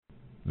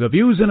The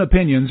views and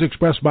opinions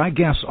expressed by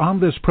guests on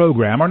this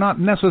program are not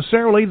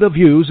necessarily the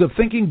views of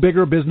Thinking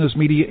Bigger Business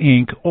Media,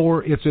 Inc.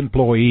 or its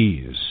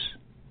employees.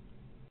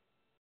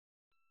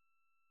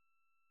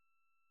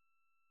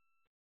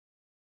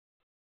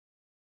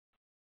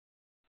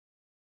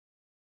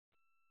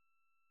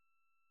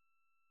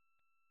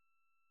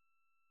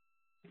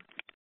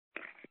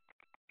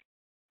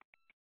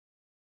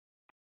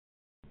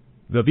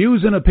 The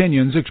views and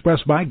opinions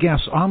expressed by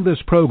guests on this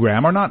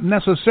program are not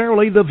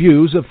necessarily the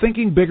views of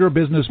Thinking Bigger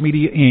Business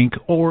Media, Inc.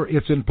 or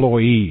its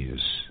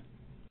employees.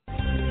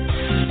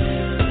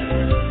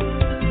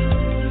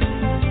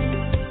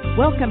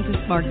 Welcome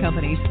to Smart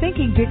Company's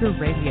Thinking Bigger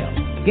Radio.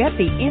 Get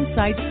the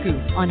inside scoop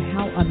on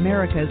how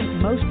America's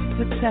most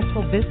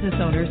successful business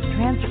owners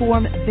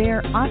transform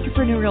their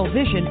entrepreneurial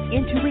vision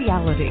into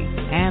reality.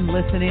 And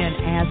listen in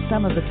as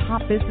some of the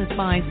top business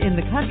minds in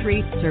the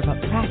country serve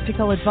up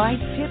practical advice,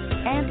 tips,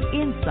 and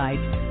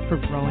insights for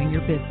growing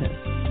your business.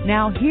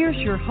 Now here's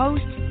your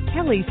host,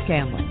 Kelly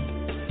Scanlon.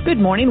 Good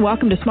morning.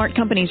 Welcome to Smart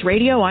Companies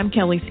Radio. I'm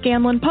Kelly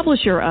Scanlon,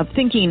 publisher of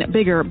Thinking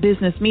Bigger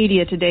Business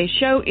Media. Today's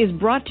show is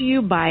brought to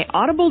you by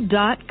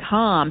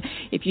Audible.com.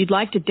 If you'd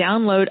like to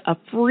download a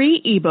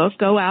free ebook,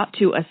 go out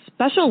to a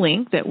special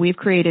link that we've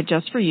created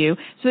just for you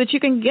so that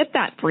you can get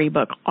that free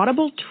book,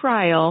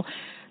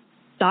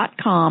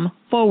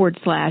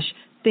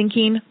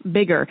 audibletrial.com/Thinking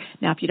Bigger.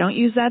 Now, if you don't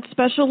use that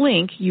special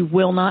link, you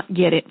will not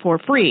get it for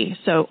free.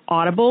 So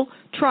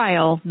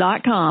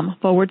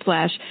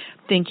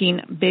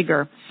audibletrial.com/Thinking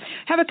Bigger.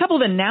 Have a couple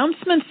of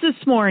announcements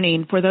this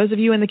morning for those of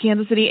you in the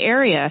Kansas City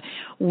area.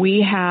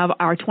 We have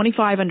our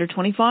 25 Under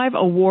 25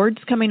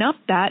 awards coming up.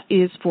 That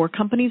is for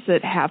companies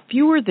that have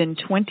fewer than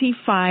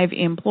 25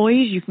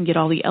 employees. You can get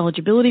all the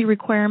eligibility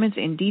requirements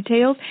and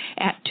details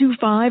at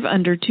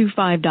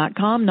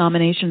 25under25.com.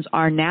 Nominations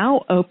are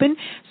now open,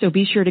 so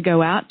be sure to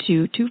go out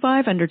to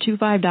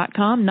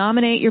 25under25.com,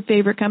 nominate your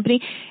favorite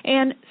company,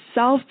 and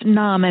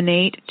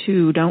self-nominate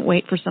too. Don't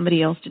wait for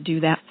somebody else to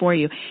do that for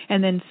you.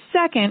 And then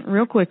second,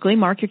 real quickly,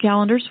 mark your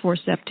calendars for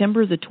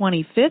September the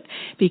 25th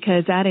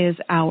because that is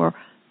our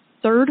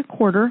third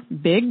quarter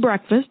big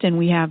breakfast, and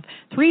we have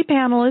 3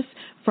 panelists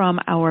from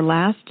our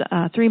last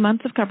 3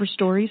 months of cover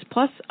stories,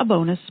 plus a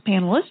bonus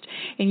panelist.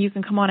 And you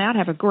can come on out,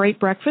 have a great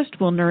breakfast.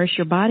 We'll nourish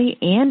your body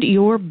and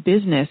your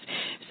business.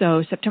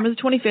 So September the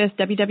 25th,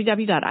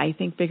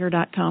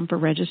 www.ithinkbigger.com for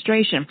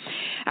registration.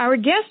 Our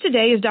guest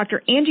today is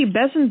Dr. Angie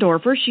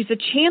Bessendorfer. She's a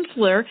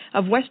chancellor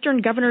of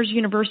Western Governors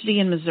University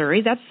in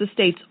Missouri. That's the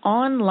state's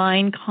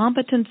online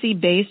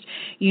competency-based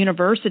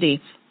university.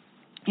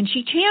 And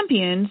she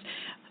champions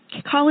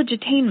college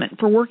attainment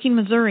for working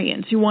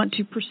Missourians who want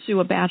to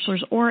pursue a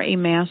bachelor's or a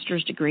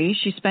master's degree.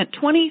 She spent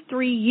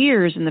 23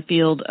 years in the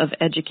field of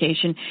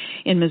education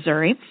in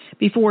Missouri.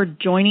 Before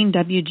joining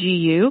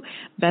WGU,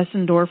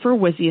 Bessendorfer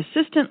was the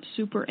assistant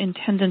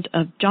superintendent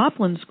of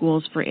Joplin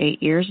schools for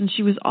 8 years, and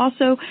she was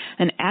also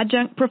an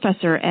adjunct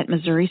professor at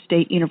Missouri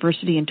State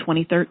University in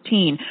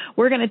 2013.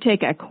 We're going to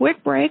take a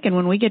quick break, and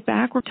when we get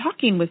back, we're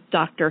talking with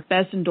Dr.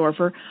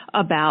 Bessendorfer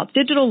about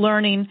digital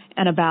learning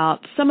and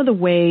about some of the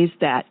ways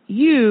that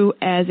you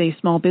as a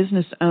small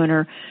business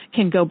owner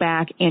can go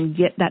back and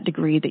get that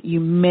degree that you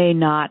may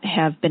not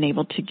have been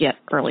able to get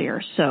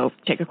earlier. So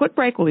take a quick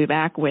break. We'll be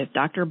back with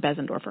Dr.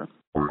 Bessendorfer.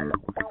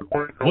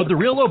 Would the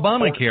real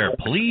Obamacare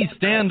please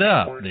stand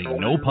up? The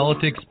No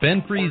Politics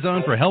Spend-Free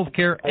Zone for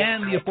Healthcare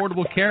and the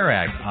Affordable Care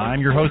Act.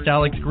 I'm your host,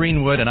 Alex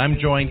Greenwood, and I'm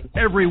joined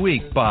every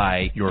week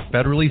by your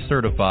federally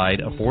certified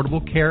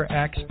Affordable Care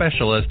Act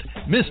specialist,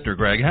 Mr.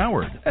 Greg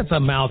Howard. That's a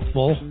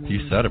mouthful.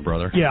 You said it,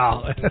 brother.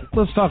 Yeah.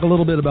 Let's talk a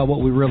little bit about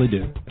what we really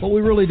do. What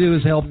we really do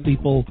is help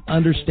people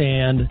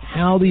understand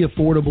how the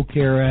Affordable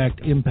Care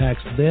Act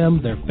impacts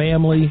them, their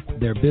family,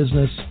 their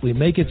business. We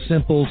make it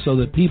simple so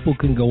that people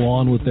can go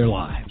on with their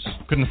lives.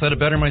 Couldn't have said it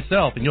better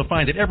myself, and you'll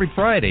find it every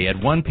Friday at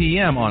 1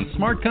 p.m. on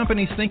Smart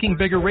Company's Thinking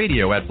Bigger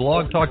Radio at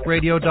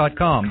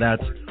blogtalkradio.com.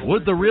 That's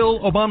Would the Real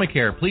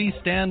Obamacare Please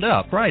Stand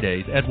Up,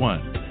 Fridays at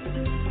 1.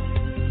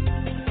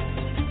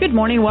 Good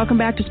morning. Welcome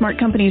back to Smart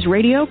Companies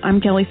Radio.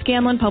 I'm Kelly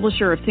Scanlon,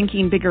 publisher of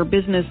Thinking Bigger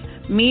Business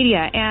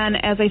Media. And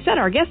as I said,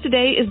 our guest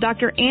today is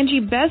Dr. Angie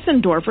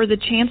Bessendorfer, the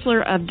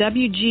Chancellor of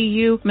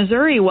WGU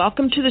Missouri.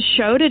 Welcome to the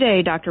show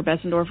today, Dr.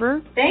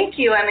 Bessendorfer. Thank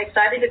you. I'm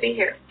excited to be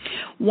here.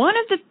 One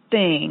of the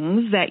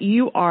things that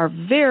you are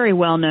very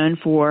well known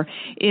for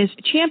is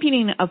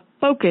championing a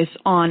focus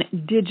on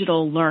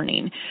digital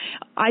learning.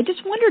 I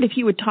just wondered if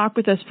you would talk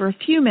with us for a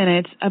few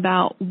minutes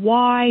about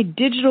why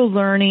digital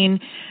learning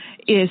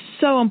is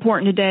so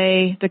important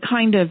today, the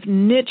kind of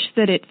niche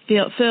that it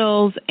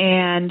fills,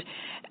 and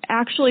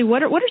actually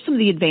what are some of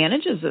the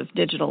advantages of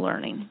digital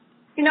learning?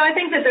 You know, I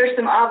think that there's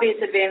some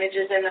obvious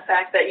advantages in the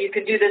fact that you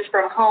could do this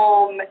from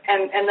home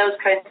and those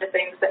kinds of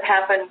things that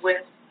happen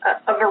with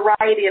a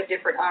variety of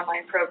different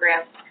online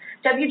programs.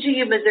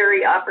 WGU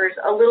Missouri offers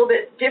a little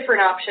bit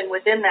different option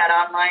within that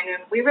online,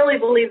 and we really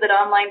believe that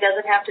online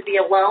doesn't have to be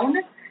alone,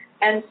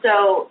 and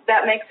so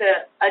that makes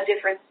a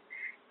difference.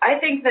 I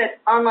think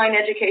that online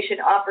education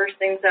offers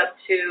things up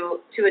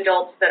to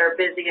adults that are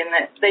busy and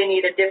that they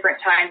need a different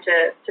time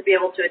to be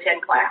able to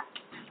attend class.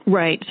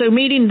 Right. So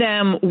meeting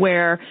them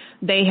where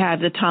they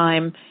have the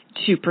time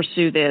to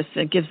pursue this,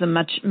 it gives them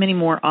many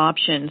more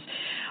options.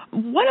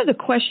 One of the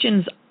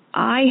questions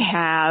I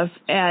have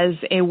as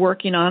a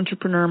working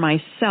entrepreneur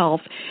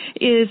myself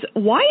is,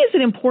 why is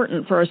it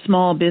important for a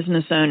small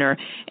business owner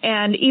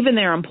and even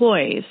their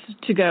employees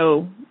to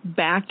go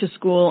back to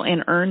school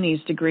and earn these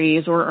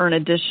degrees or earn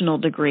additional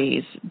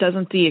degrees?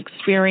 Doesn't the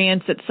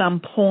experience at some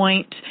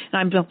point,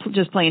 and I'm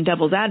just playing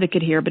devil's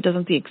advocate here, but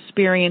doesn't the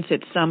experience at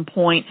some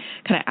point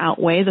kind of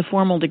outweigh the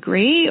formal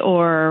degree,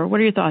 or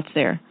what are your thoughts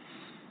there?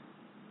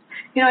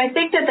 I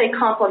think that they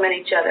complement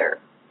each other.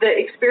 The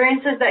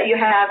experiences that you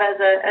have as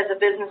a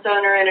business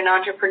owner and an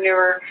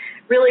entrepreneur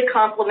really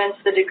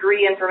complements the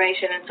degree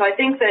information. And so I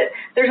think that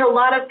there's a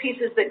lot of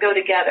pieces that go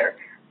together.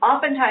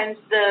 Oftentimes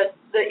the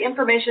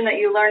information that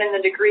you learn in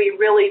the degree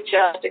really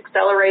just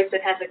accelerates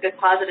and has a good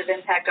positive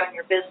impact on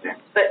your business.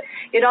 But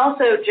it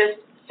also just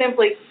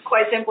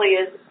quite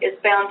simply is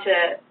bound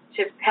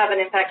to have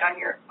an impact on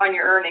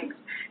your earnings.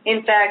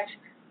 In fact,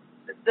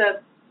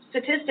 the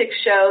statistics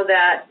show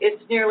that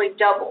it's nearly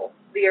double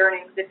the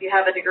earnings if you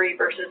have a degree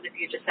versus if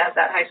you just have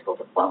that high school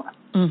diploma.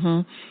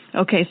 Mm-hmm.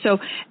 Okay, so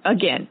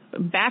again,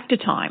 back to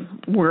time.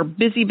 We're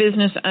busy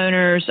business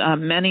owners.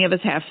 Many of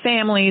us have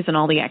families and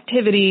all the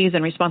activities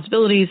and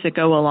responsibilities that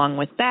go along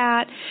with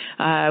that.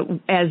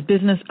 As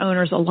business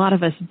owners, a lot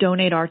of us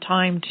donate our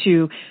time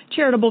to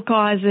charitable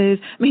causes.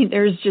 I mean,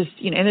 there's just,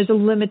 and there's a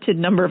limited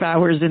number of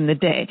hours in the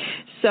day.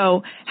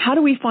 So how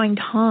do we find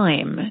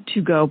time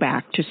to go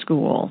back to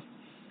school?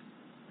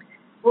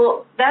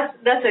 Well,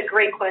 that's a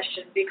great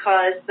question,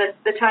 because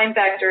the time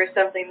factor is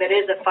something that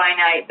is a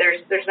finite.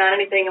 There's not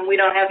anything, and we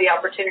don't have the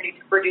opportunity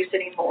to produce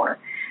anymore.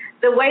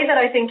 The way that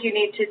I think you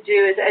need to do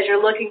is, as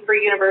you're looking for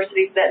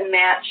universities that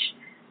match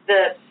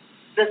the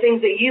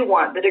things that you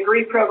want, the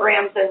degree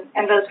programs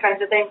and those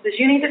kinds of things, is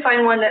you need to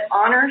find one that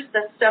honors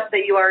the stuff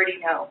that you already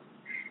know.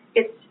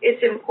 It's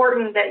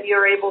important that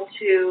you're able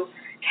to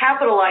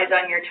capitalize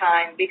on your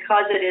time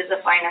because it is a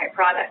finite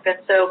product.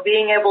 And so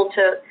being able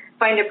to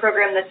find a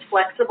program that's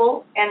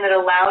flexible and that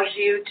allows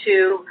you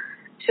to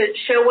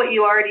show what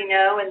you already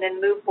know and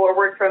then move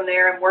forward from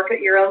there and work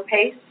at your own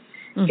pace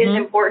is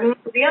important.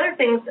 The other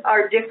things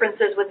are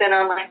differences within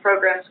online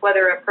programs,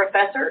 whether a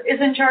professor is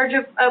in charge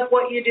of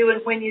what you do and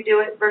when you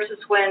do it versus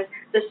when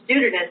the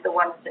student is the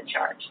one that's in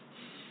charge.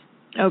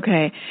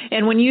 Okay.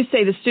 And when you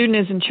say the student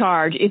is in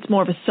charge, it's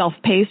more of a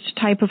self-paced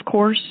type of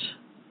course?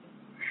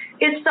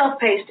 It's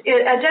self-paced.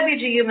 At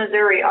WGU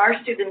Missouri, our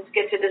students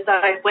get to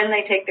decide when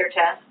they take their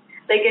tests.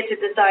 They get to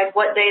decide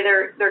what day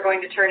they're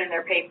going to turn in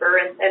their paper,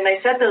 and they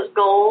set those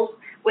goals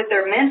with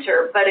their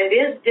mentor, but it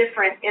is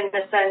different in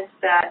the sense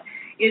that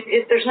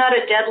there's not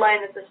a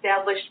deadline that's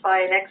established by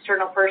an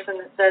external person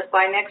that says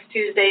by next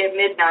Tuesday at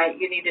midnight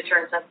you need to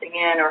turn something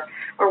in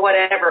or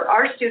whatever.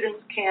 Our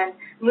students can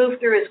move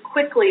through as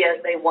quickly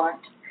as they want,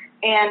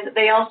 and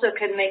they also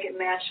can make it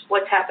match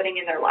what's happening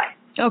in their life.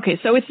 Okay,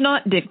 so it's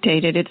not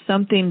dictated. It's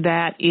something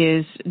that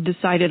is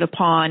decided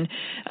upon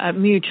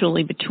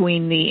mutually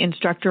between the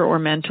instructor or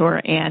mentor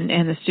and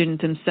the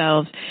student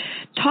themselves.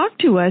 Talk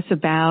to us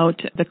about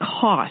the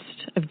cost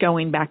of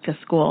going back to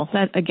school.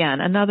 That,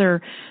 again,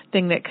 another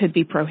thing that could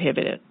be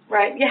prohibited.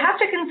 Right. You have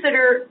to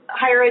consider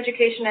higher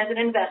education as an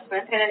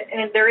investment,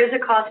 and there is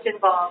a cost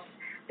involved.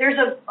 There's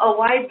a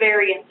wide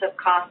variance of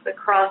costs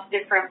across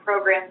different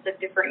programs at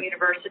different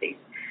universities.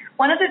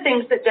 One of the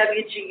things that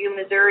WGU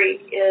Missouri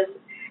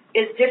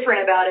is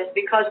different about is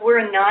because we're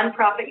a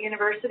nonprofit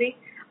university,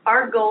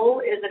 our goal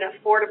is an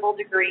affordable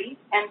degree.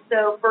 And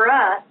so for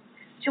us,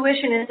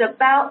 tuition is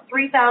about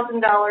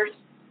 $3,000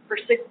 for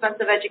 6 months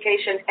of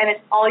education, and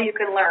it's all you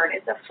can learn.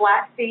 It's a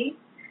flat fee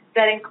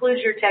that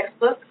includes your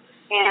textbooks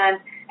and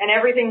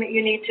everything that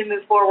you need to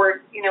move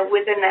forward,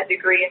 within that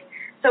degree.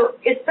 So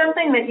it's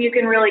something that you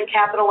can really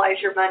capitalize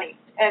your money.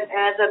 And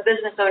as a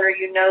business owner,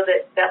 you know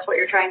that that's what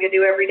you're trying to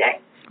do every day.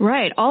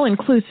 Right. All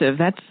inclusive.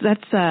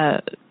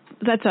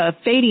 That's a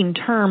fading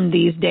term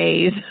these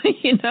days.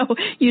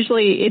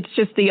 Usually it's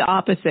just the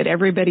opposite.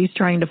 Everybody's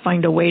trying to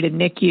find a way to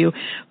nick you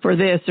for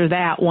this or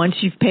that. Once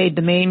you've paid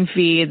the main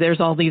fee,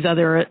 there's all these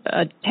other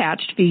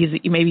attached fees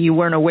that maybe you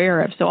weren't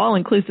aware of. So all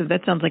inclusive,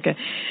 that sounds like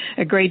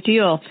a great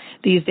deal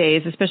these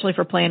days, especially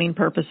for planning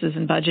purposes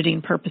and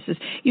budgeting purposes.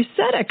 You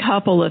said a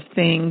couple of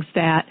things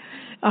that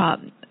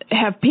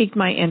have piqued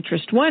my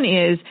interest. One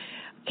is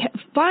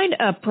find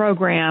a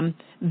program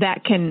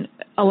that can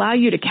allow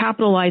you to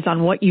capitalize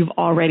on what you've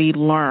already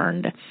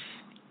learned.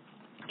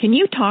 Can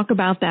you talk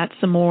about that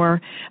some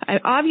more?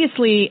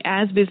 Obviously,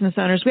 as business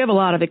owners, we have a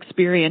lot of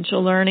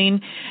experiential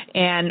learning,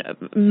 and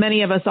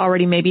many of us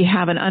already maybe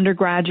have an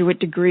undergraduate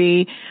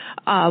degree.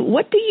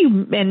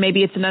 And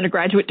maybe it's an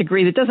undergraduate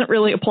degree that doesn't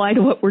really apply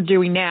to what we're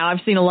doing now.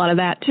 I've seen a lot of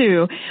that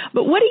too.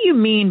 But what do you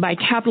mean by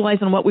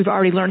capitalizing on what we've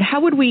already learned?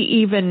 How would we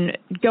even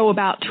go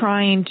about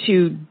trying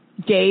to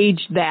gauge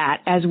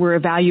that as we're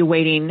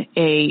evaluating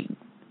a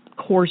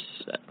course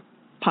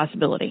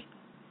possibility?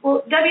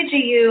 Well,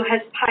 WGU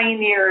has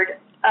pioneered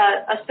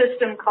a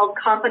system called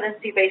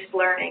competency-based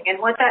learning, and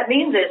what that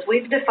means is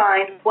we've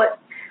defined what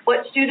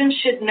what students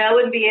should know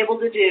and be able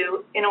to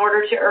do in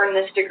order to earn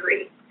this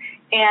degree.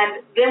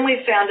 And then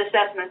we found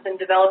assessments and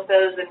developed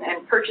those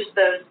and purchased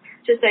those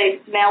to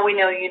say, now we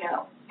know you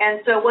know.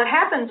 And so what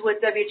happens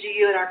with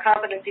WGU and our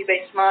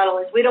competency-based model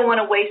is we don't want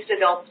to waste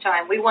adults'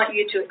 time. We want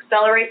you to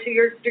accelerate to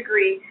your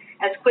degree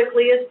as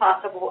quickly as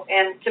possible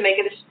and to make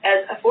it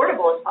as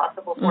affordable as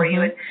possible for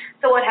you. And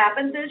so what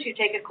happens is you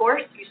take a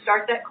course, you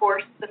start that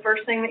course. The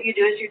first thing that you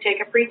do is you take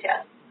a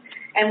pretest,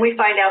 and we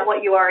find out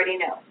what you already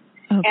know.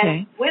 Okay.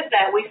 And with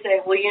that, we say,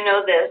 well, you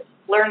know this,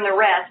 learn the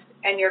rest,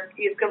 and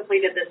you've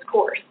completed this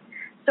course.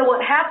 So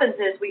what happens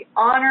is we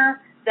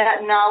honor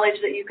that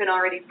knowledge that you can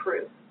already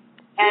prove.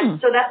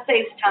 And so that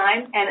saves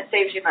time and it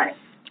saves you money.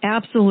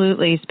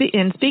 Absolutely.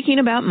 And speaking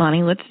about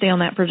money, let's stay on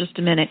that for just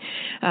a minute.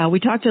 We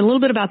talked a little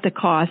bit about the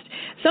cost.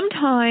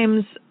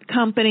 Sometimes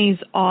companies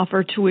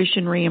offer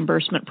tuition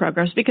reimbursement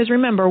programs because,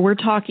 remember, we're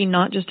talking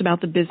not just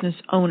about the business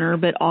owner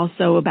but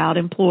also about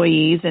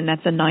employees, and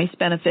that's a nice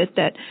benefit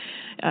that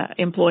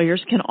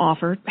employers can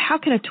offer. How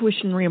can a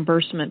tuition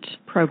reimbursement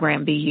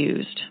program be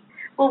used?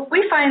 Well,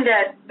 we find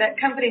that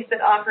companies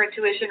that offer a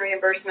tuition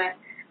reimbursement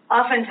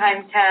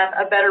oftentimes have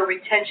a better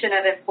retention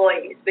of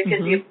employees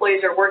because the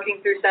employees are working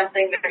through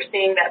something, they're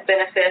seeing that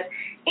benefit,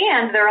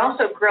 and they're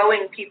also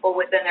growing people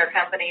within their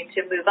company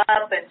to move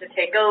up and to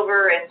take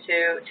over and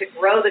to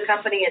grow the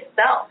company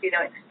itself,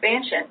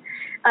 expansion.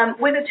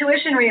 With a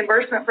tuition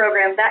reimbursement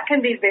program, that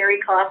can be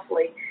very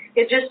costly.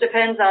 It just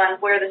depends on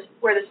where the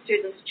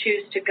students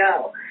choose to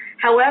go.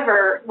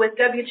 However, with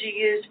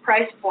WGU's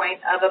price point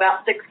of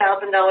about $6,000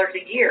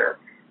 a year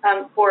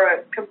for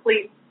a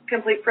complete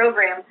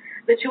program,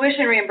 the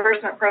tuition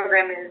reimbursement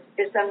program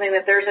is something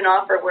that there's an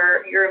offer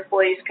where your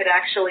employees could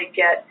actually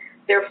get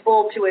their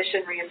full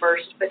tuition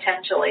reimbursed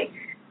potentially.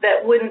 That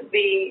wouldn't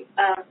be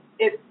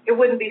it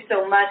wouldn't be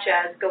so much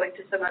as going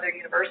to some other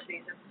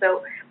universities. And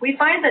so we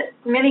find that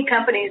many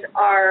companies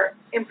are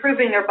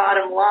improving their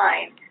bottom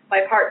line by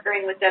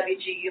partnering with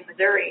WGU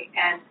Missouri,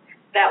 and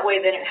that way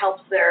then it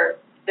helps their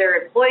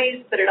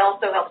employees, but it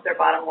also helps their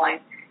bottom line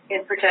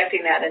in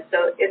protecting that. And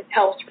so it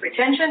helps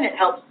retention, it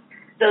helps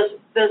those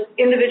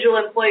individual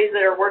employees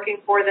that are working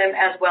for them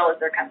as well as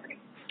their company.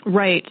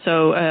 Right.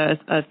 So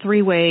a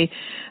three-way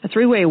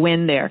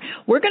win there.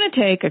 We're going to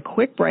take a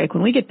quick break.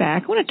 When we get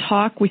back, I want to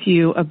talk with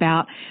you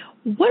about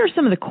what are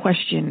some of the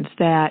questions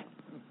that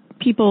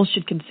people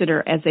should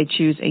consider as they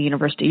choose a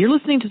university. You're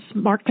listening to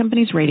Smart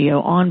Companies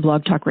Radio on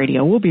Blog Talk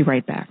Radio. We'll be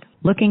right back.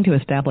 Looking to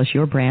establish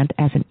your brand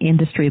as an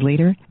industry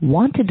leader?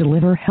 Want to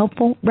deliver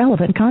helpful,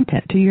 relevant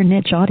content to your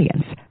niche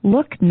audience?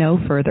 Look no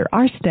further.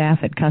 Our staff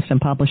at Custom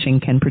Publishing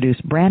can produce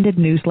branded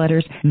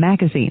newsletters,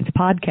 magazines,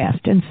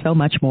 podcasts, and so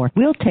much more.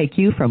 We'll take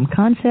you from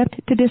concept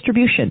to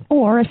distribution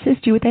or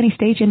assist you with any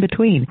stage in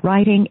between.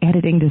 Writing,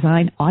 editing,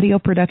 design, audio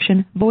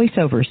production,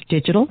 voiceovers,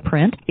 digital,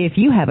 print. If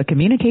you have a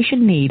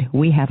communication need,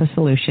 we have a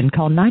solution.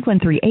 Call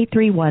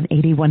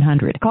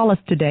 913-831-8100. Call us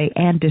today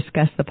and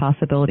discuss the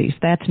possibilities.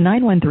 That's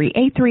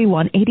 913-831-8100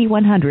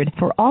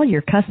 for all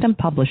your custom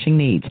publishing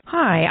needs.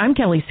 Hi, I'm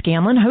Kelly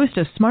Scanlon, host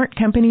of Smart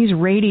Companies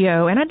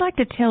Radio, and I'd like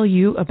to tell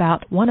you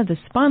about one of the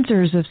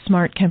sponsors of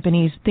Smart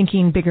Companies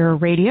Thinking Bigger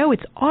Radio.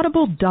 It's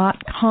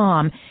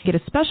Audible.com. Get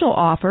a special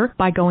offer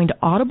by going to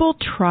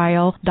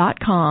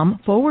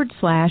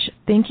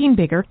audibletrial.com/Thinking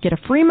Bigger. Get a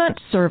free month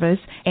service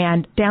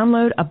and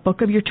download a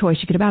book of your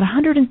choice. You get about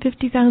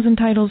 150,000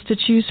 titles to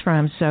choose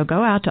from, so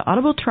go out to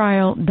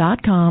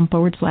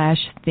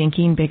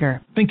audibletrial.com/Thinking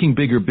Bigger. Thinking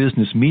Bigger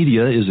Business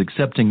Media is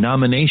accepting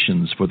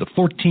nominations for the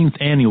 14th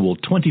Annual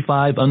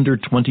 25 Under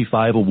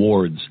 25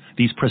 Awards.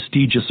 These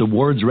prestigious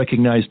awards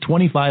recognize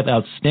 25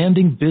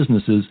 outstanding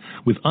businesses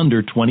with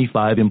under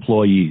 25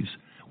 employees.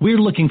 We're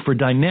looking for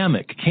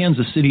dynamic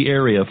Kansas City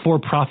area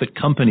for-profit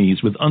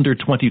companies with under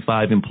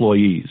 25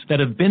 employees that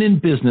have been in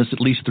business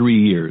at least 3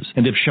 years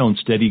and have shown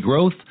steady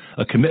growth,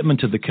 a commitment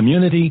to the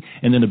community,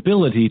 and an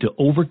ability to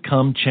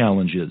overcome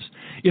challenges.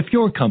 If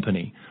your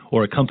company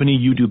or a company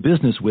you do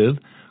business with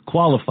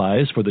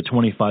qualifies for the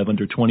 25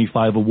 Under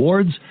 25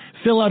 Awards,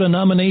 fill out a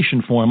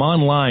nomination form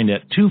online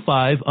at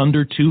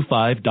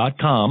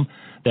 25under25.com.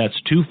 That's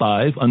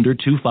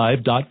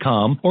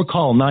 25under25.com, or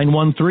call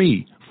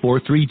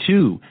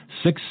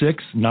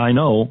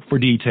 913-432-6690 for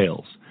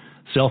details.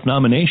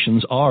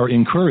 Self-nominations are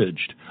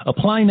encouraged.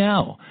 Apply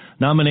now.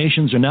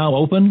 Nominations are now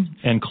open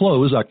and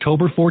close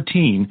October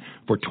 14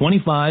 for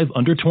 25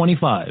 Under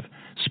 25.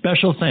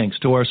 Special thanks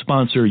to our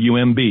sponsor,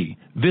 UMB.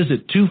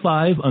 Visit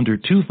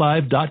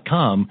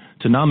 25under25.com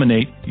to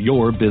nominate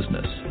your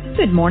business.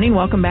 Good morning.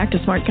 Welcome back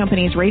to Smart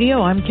Companies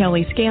Radio. I'm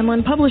Kelly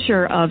Scanlon,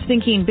 publisher of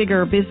Thinking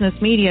Bigger Business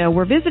Media.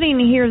 We're visiting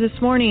here this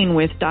morning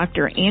with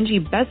Dr. Angie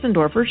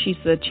Bessendorfer. She's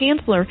the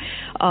chancellor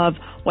of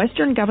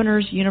Western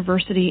Governors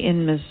University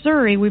in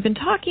Missouri. We've been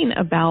talking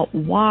about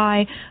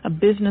why a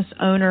business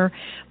owner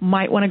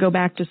might want to go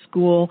back to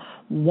school,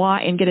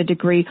 why and get a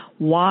degree,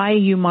 why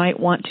you might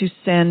want to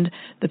send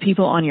the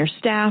people on your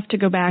staff to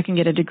go back and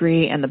get a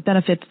degree, and the benefits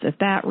benefits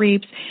that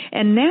reaps.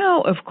 And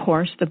now, of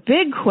course, the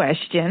big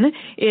question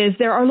is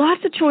there are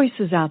lots of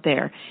choices out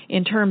there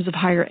in terms of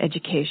higher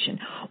education.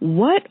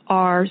 What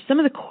are some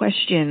of the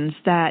questions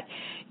that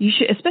you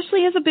should,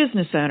 especially as a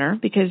business owner,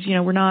 because,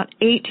 we're not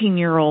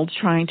 18-year-olds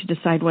trying to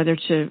decide whether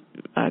to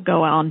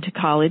go on to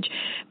college,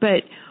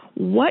 but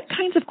what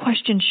kinds of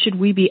questions should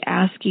we be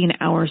asking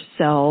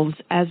ourselves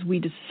as we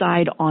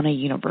decide on a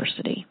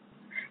university?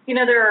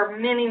 There are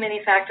many,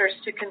 many factors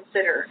to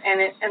consider,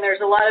 and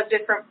there's a lot of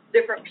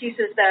different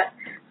pieces that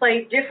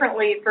play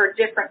differently for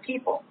different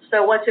people.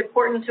 So what's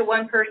important to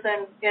one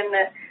person in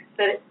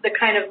the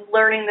kind of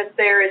learning that's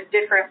there is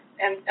different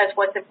and as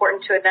what's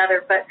important to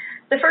another. But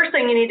the first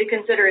thing you need to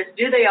consider is,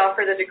 do they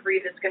offer the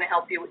degree that's going to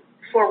help you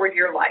forward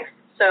your life?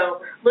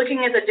 So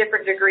looking at the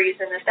different degrees,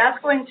 and that's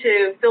going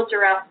to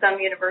filter out some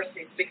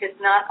universities because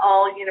not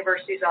all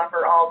universities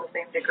offer all the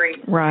same degrees.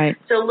 Right.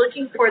 So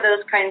looking for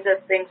those kinds of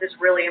things is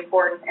really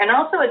important. And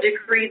also a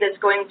degree that's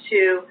going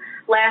to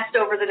last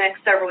over the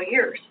next several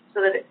years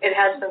so that it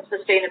has some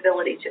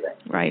sustainability to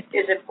it. Right.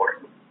 Is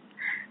important.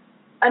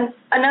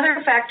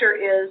 Another factor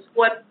is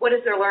what is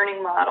their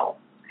learning model?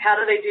 How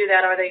do they do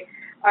that? Are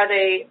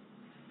they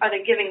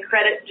giving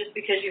credit just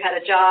because you had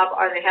a job?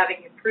 Are they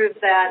having you prove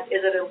that?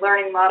 Is it a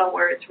learning model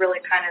where it's really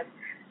kind of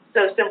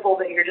so simple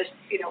that you're just,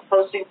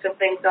 posting some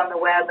things on the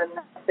web and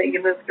that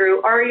you move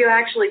through? Or are you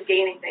actually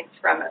gaining things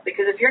from it?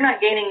 Because if you're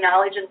not gaining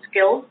knowledge and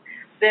skills,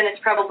 then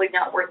it's probably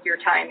not worth your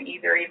time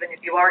either, even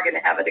if you are going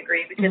to have a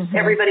degree, because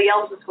everybody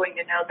else is going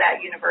to know that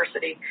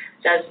university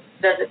does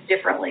it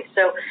differently.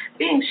 So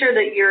being sure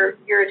that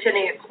you're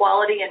attending a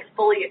quality and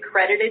fully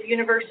accredited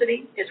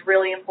university is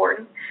really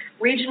important.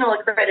 Regional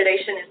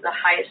accreditation is the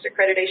highest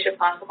accreditation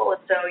possible,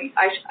 and so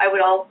I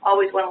would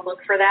always want to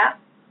look for that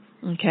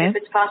if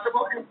it's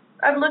possible. And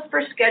I'd look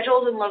for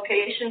schedules and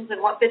locations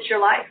and what fits your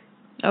life.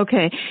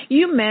 Okay.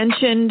 You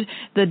mentioned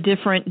the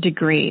different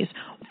degrees.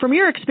 From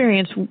your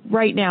experience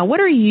right now, what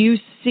are you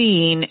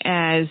seeing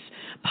as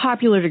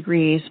popular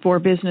degrees for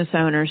business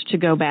owners to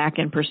go back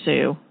and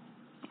pursue?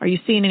 Are you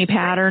seeing any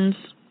patterns?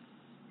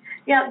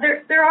 Yeah,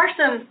 there are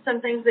some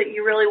things that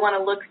you really want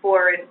to look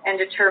for and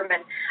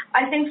determine.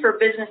 I think for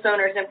business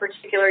owners in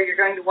particular, you're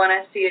going to want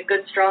to see a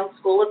good, strong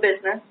school of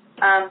business.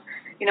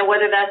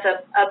 Whether that's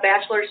a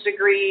bachelor's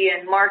degree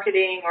in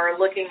marketing or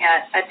looking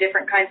at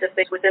different kinds of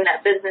things within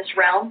that business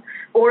realm,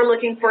 or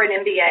looking for an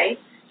MBA.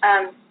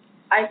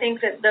 I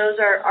think that those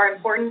are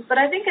important. But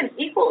I think an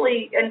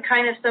equally and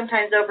kind of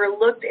sometimes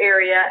overlooked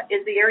area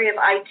is the area of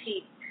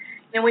IT.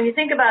 Now, when you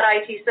think about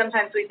IT,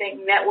 sometimes we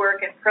think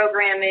network and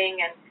programming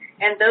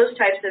and those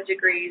types of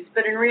degrees.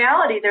 But in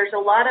reality, there's a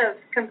lot of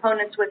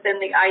components within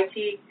the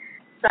IT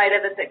side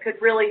of it that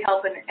could really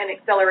help and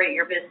accelerate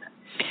your business.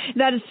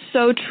 That is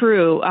so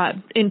true.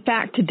 In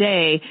fact,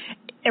 today,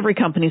 every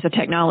company is a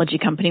technology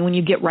company when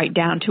you get right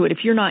down to it. If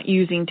you're not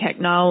using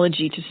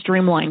technology to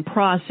streamline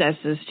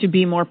processes, to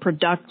be more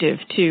productive,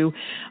 to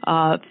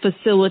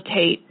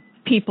facilitate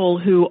people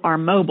who are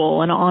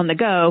mobile and on the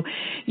go,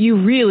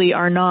 you really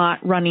are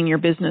not running your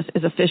business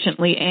as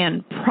efficiently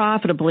and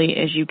profitably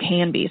as you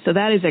can be. So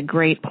that is a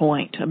great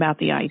point about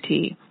the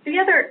IT. The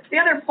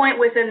other point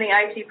within the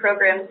IT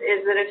programs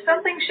is that if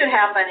something should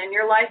happen and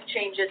your life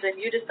changes and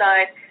you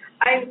decide,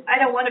 I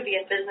don't want to be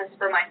in business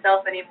for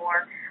myself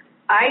anymore,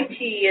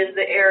 IT is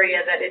the area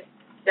that it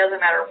doesn't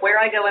matter where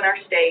I go in our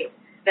state,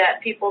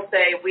 that people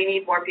say we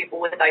need more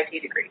people with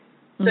IT degrees.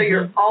 So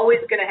you're always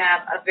going to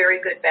have a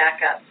very good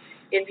backup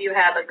if you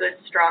have a good,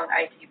 strong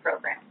IT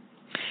program.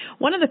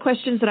 One of the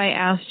questions that I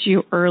asked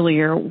you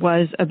earlier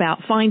was about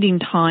finding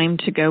time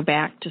to go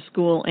back to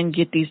school and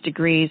get these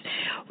degrees.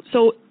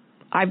 So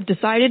I've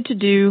decided to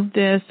do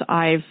this.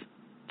 I've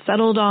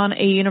settled on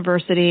a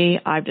university.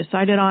 I've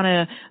decided on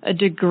a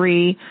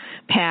degree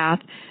path.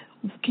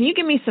 Can you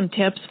give me some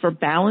tips for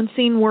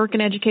balancing work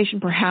and education,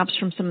 perhaps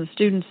from some of the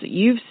students that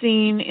you've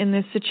seen in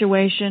this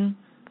situation?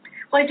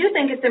 Well, I do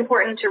think it's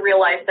important to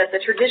realize that the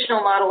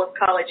traditional model of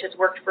college has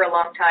worked for a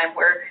long time,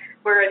 where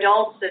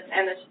adults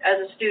and as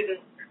a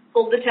student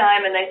pulled the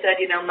time and they said,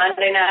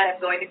 Monday night I'm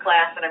going to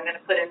class and I'm going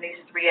to put in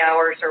these 3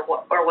 hours or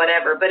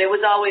whatever. But it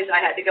was always I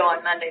had to go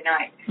on Monday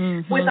night.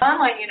 With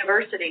online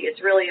university,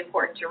 it's really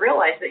important to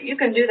realize that you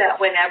can do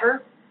that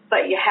whenever,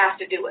 but you have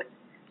to do it.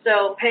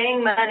 So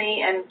paying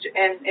money and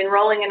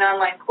enrolling in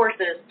online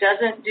courses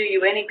doesn't do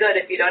you any good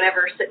if you don't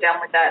ever sit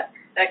down with that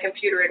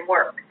computer and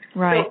work.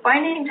 Right. So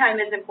finding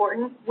time is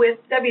important. With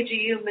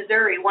WGU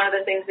Missouri, one of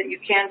the things that you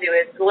can do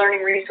is the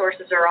learning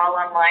resources are all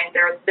online.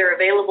 They're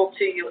available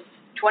to you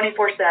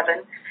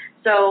 24/7.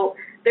 So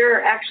there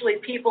are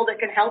actually people that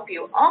can help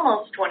you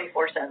almost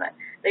 24/7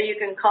 that you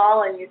can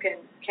call and you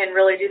can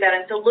really do that.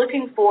 And so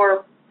looking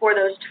for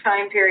those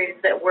time periods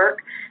that work.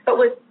 But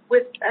with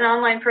an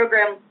online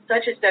program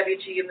such as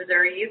WGU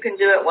Missouri, you can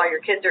do it while your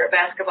kids are at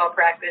basketball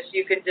practice.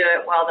 You can do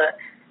it while the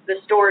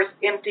store is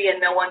empty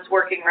and no one's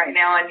working right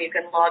now, and you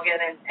can log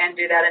in and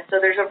do that. And so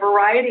there's a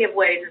variety of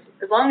ways.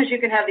 As long as you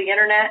can have the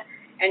internet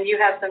and you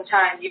have some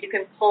time, you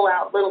can pull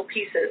out little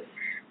pieces.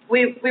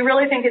 We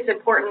really think it's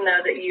important,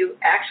 though, that you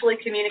actually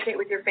communicate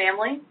with your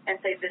family and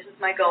say, this is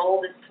my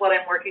goal, this is what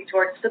I'm working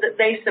towards, so that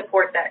they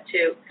support that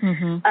too.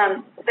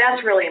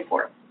 That's really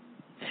important.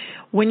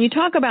 When you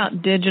talk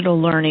about digital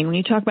learning, when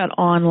you talk about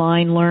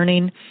online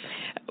learning,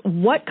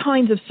 what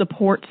kinds of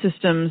support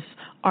systems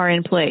are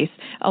in place?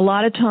 A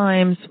lot of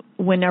times,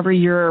 whenever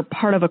you're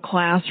part of a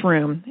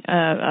classroom,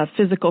 a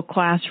physical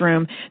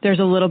classroom, there's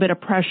a little bit of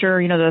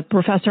pressure. You know, the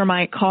professor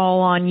might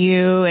call on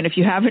you, and if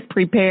you haven't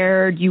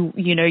prepared,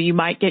 you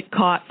might get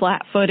caught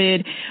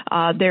flat-footed.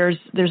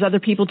 There's other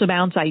people to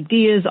bounce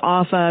ideas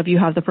off of. You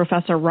have the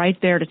professor right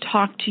there to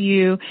talk to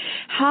you.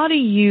 How do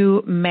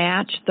you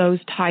match those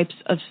types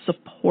of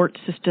support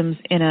systems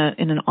in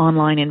an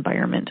online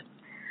environment?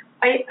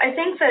 I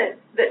think that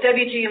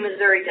WGU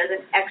Missouri does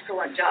an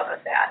excellent job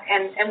of that,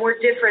 and we're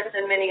different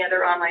than many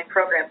other online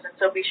programs, and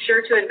so be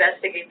sure to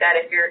investigate that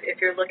if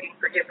you're looking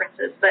for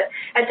differences. But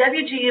at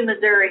WGU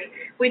Missouri,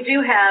 we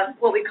do have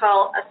what we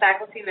call a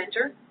faculty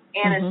mentor,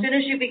 and as soon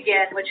as you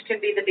begin, which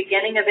can be the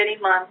beginning of any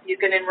month, you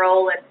can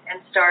enroll and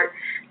start.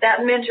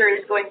 That mentor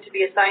is going to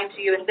be assigned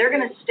to you, and they're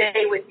going to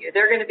stay with you.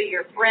 They're going to be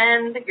your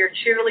friend, your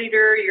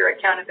cheerleader, your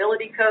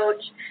accountability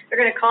coach. They're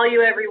going to call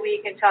you every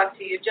week and talk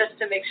to you just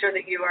to make sure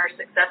that you are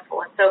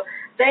successful. And so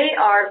they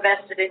are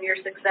vested in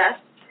your success,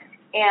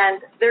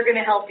 and they're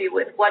going to help you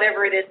with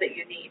whatever it is that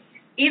you need,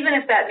 even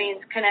if that means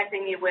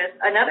connecting you with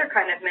another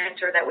kind of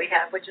mentor that we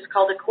have, which is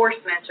called a course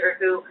mentor,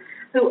 who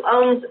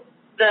owns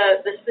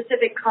the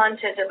specific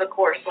content of a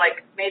course,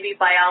 like maybe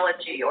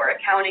biology or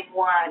accounting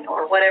 1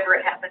 or whatever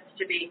it happens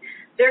to be.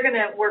 They're going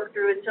to work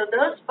through it. So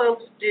those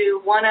folks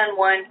do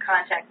one-on-one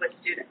contact with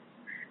students.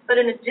 But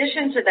in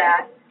addition to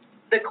that,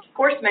 the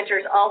course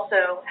mentors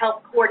also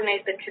help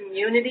coordinate the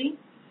community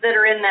that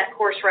are in that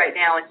course right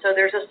now. And so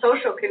there's a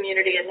social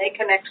community, and they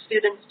connect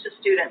students to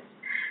students.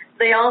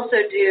 They also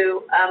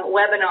do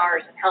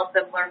webinars and help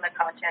them learn the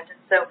content. And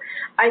so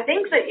I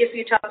think that if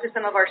you talk to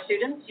some of our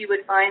students, you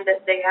would find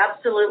that they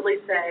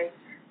absolutely say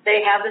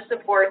they have the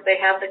support,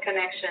 they have the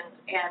connections,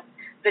 and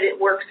that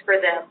it works for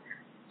them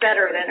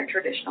better than a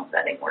traditional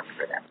setting works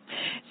for them.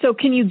 So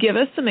can you give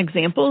us some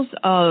examples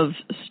of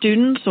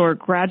students or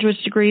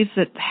graduate degrees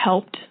that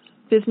helped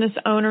business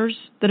owners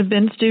that have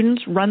been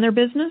students run their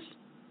business?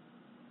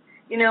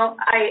 You know,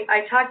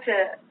 I talk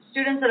to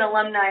students and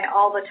alumni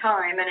all the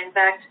time, and in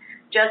fact,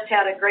 just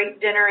had a great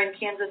dinner in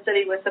Kansas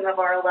City with some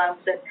of our alums.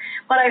 And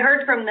what I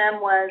heard from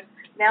them was,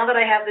 now that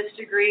I have this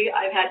degree,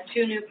 I've had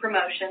 2 new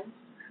promotions.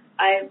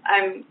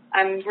 I'm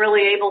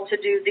really able to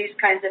do these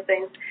kinds of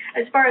things.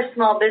 As far as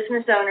small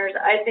business owners,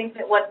 I think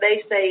that what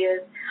they say is,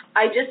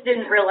 I just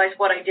didn't realize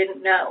what I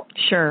didn't know.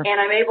 Sure. And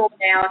I'm able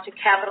now to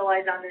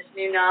capitalize on this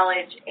new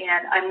knowledge,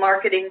 and I'm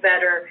marketing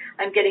better,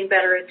 I'm getting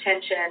better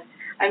attention,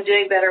 I'm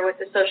doing better with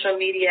the social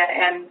media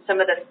and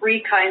some of the free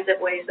kinds of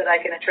ways that I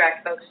can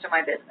attract folks to my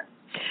business.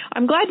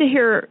 I'm glad to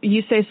hear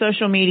you say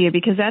social media,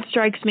 because that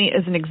strikes me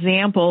as an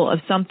example of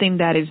something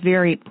that is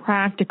very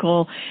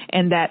practical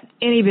and that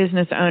any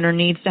business owner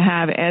needs to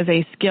have as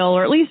a skill,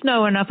 or at least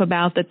know enough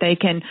about that they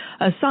can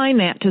assign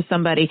that to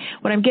somebody.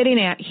 What I'm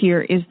getting at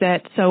here is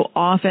that so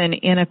often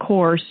in a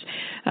course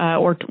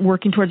or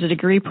working towards a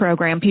degree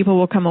program, people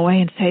will come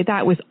away and say,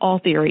 that was all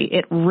theory.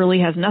 It really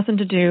has nothing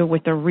to do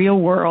with the real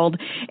world.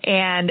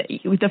 And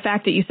the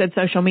fact that you said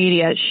social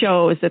media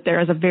shows that there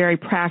is a very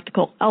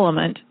practical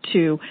element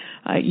to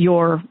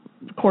your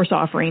course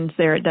offerings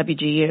there at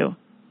WGU.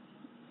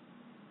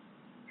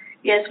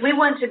 Yes, we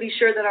want to be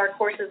sure that our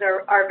courses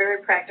are very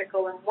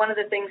practical, and one of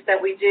the things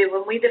that we do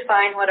when we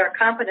define what our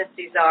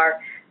competencies are,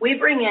 we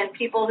bring in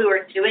people who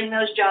are doing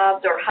those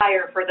jobs or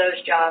hire for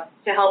those jobs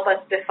to help us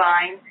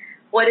define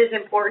what is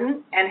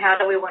important and how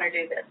do we want to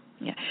do this.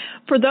 Yeah.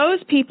 For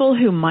those people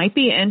who might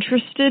be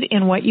interested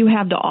in what you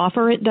have to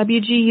offer at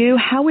WGU,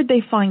 how would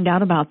they find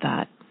out about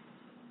that?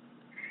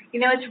 You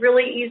know, it's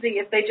really easy.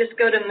 If they just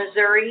go to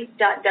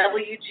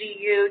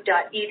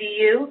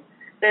missouri.wgu.edu,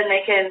 then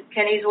they can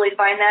easily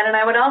find that. And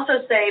I would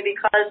also say,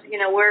 because, you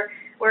know,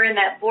 we're in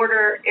that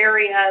border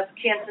area of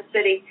Kansas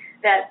City,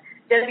 that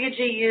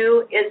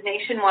WGU is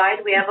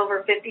nationwide. We have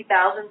over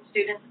 50,000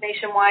 students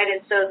nationwide,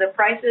 and so the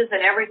prices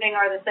and everything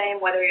are the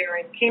same, whether you're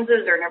in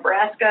Kansas or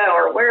Nebraska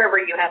or wherever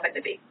you happen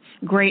to be.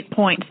 Great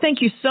points.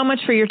 Thank you so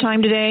much for your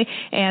time today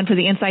and for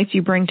the insights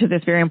you bring to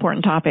this very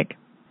important topic.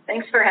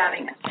 Thanks for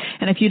having us.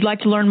 And if you'd like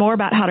to learn more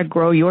about how to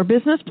grow your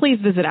business, please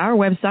visit our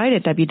website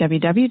at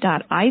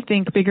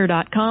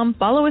www.ithinkbigger.com.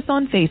 Follow us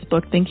on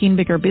Facebook, Thinking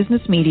Bigger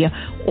Business Media,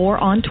 or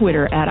on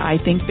Twitter at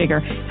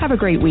ithinkbigger. Have a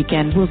great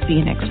weekend. We'll see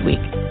you next week.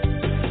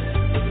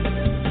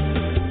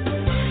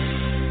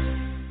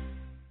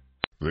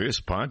 This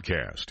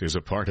podcast is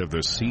a part of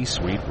the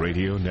C-Suite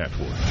Radio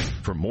Network.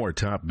 For more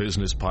top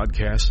business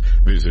podcasts,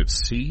 visit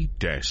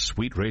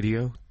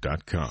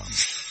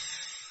c-suiteradio.com.